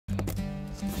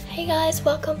Hey guys,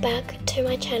 welcome back to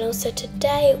my channel. So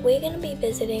today we're going to be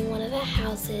visiting one of the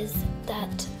houses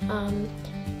that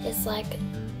is like,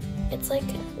 it's like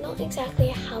not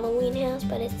exactly a Halloween house,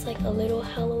 but it's like a little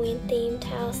Halloween themed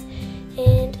house,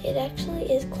 and it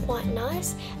actually is quite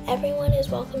nice. Everyone is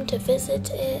welcome to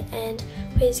visit it, and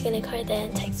we're just going to go there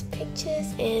and take some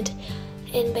pictures, and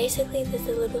basically there's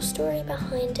a little story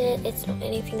behind it. It's not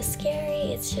anything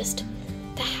scary, it's just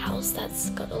the house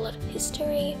that's got a lot of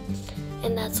history,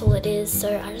 and that's all it is.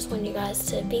 So I just want you guys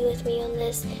to be with me on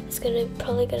this. It's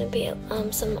probably gonna be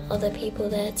some other people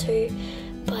there too,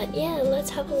 but yeah, let's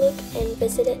have a look and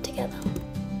visit it together.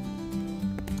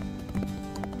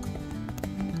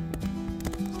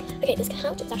 Okay, this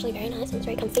couch is actually very nice and it's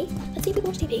very comfy. Let's see if we can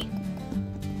watch TV.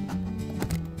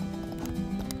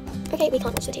 Okay, we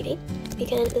can't watch the TV.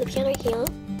 There's a piano here.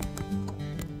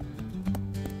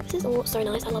 This is all so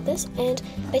nice, I love this, and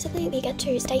basically we get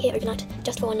to stay here overnight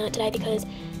just for one night today because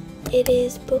it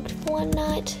is booked for one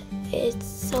night.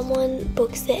 Someone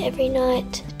books it every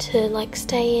night to like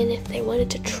stay in if they wanted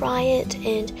to try it,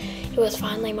 and it was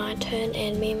finally my turn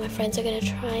and me and my friends are going to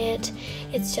try it.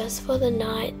 It's just for the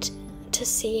night to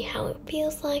see how it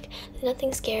feels like. There's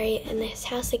nothing scary, and this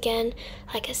house again,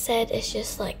 like I said, it's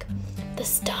just like the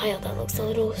style that looks a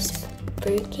little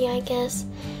spooky, I guess,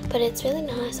 but it's really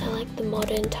nice. I like the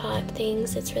modern type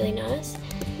things, it's really nice.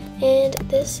 And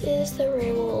this is the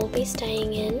room we'll all be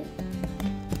staying in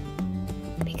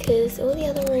because all the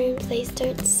other rooms, they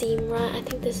don't seem right. I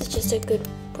think this is just a good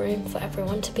room for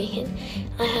everyone to be in.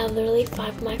 I have literally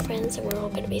 5 of my friends and we're all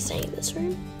going to be staying in this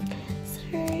room,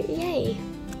 so yay.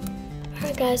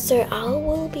 Alright guys, so I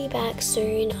will be back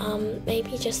soon,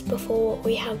 maybe just before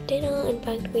we have dinner. In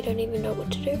fact, we don't even know what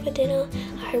to do for dinner.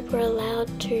 I hope we're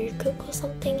allowed to cook or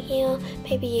something here.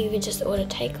 Maybe even just order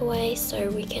takeaway so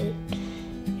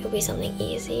it'll be something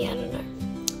easy, I don't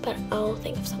know. But I'll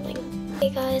think of something.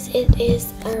 Hey guys, it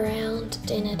is around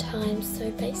dinner time, so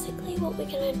basically what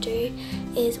we're gonna do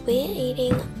is we're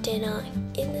eating dinner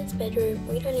in this bedroom.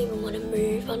 We don't even want to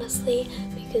move, honestly,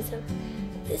 because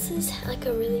this is like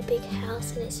a really big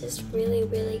house and it's just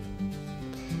really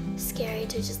scary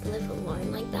to just live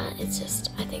alone like that.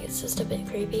 I think it's just a bit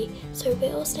creepy. So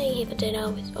we're all staying here for dinner.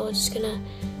 We're all just gonna,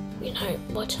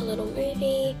 watch a little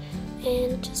movie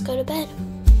and just go to bed.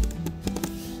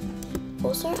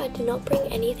 Also, I did not bring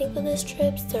anything for this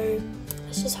trip, so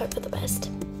let's just hope for the best.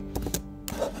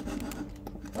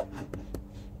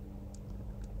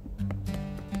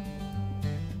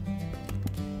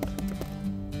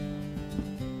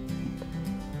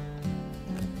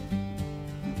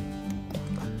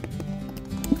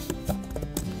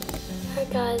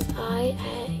 Guys,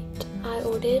 I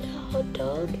ordered a hot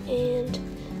dog, and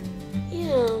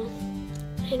yeah,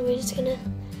 and we're just gonna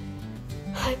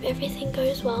hope everything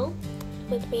goes well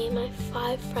with me and my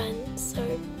 5 friends.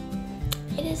 So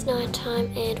it is night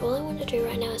time and all I want to do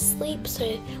right now is sleep, so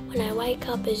when I wake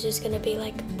up it's just gonna be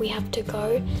like we have to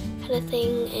go kind of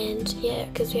thing, and yeah,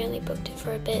 because we only booked it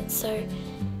for a bit, so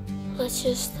let's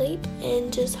just sleep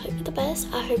and just hope for the best.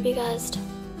 I hope you guys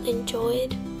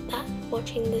enjoyed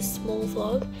watching this small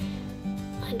vlog.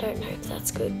 I don't know if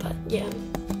that's good, but yeah.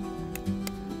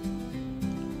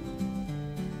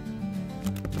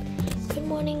 Good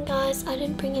morning guys, I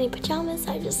didn't bring any pajamas,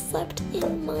 I just slept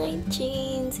in my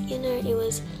jeans. It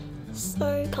was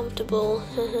so comfortable,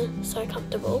 so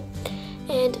comfortable.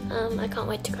 And I can't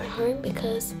wait to go home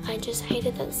because I just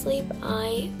hated that sleep.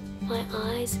 My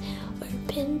eyes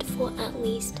opened for at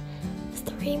least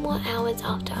 3 more hours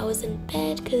after I was in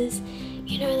bed, because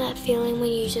you know that feeling when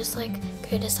you just like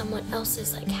go to someone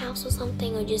else's like house or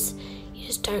something, or you just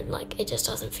don't like, it just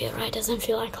doesn't feel right, it doesn't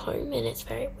feel like home, and it's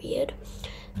very weird.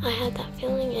 I had that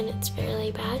feeling and it's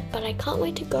really bad, but I can't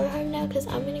wait to go home now because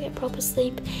I'm gonna get proper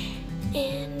sleep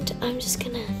and I'm just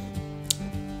gonna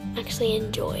actually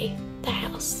enjoy the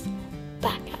house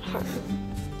back at home.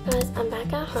 Guys, I'm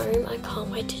back at home. I can't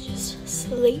wait to just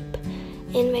sleep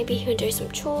and maybe even do some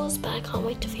chores, but I can't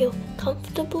wait to feel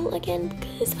comfortable again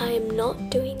because I am not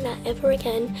doing that ever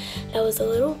again. That was a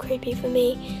little creepy for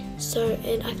me,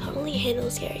 and I can't really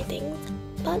handle scary things,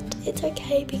 but it's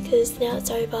okay because now it's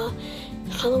over.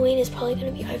 Halloween is probably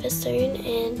going to be over soon,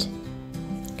 and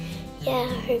yeah,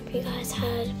 I hope you guys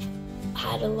had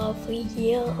a lovely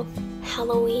year of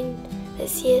Halloween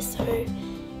this year. So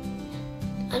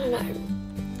I don't know,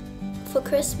 for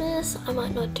Christmas I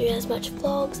might not do as much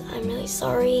vlogs. I'm really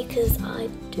sorry because I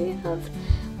do have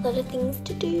a lot of things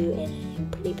to do and I'm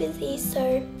pretty busy.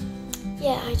 So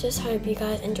yeah, I just hope you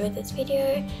guys enjoyed this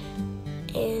video,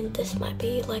 and this might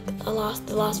be like the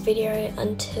last video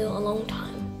until a long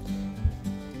time.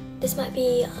 This might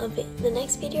be the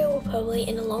next video will probably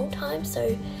in a long time,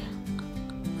 so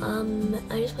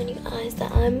I just want you guys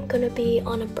that I'm gonna be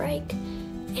on a break,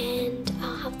 and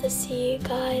I'll have to see you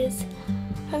guys,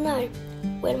 I don't know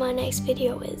when my next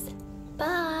video is.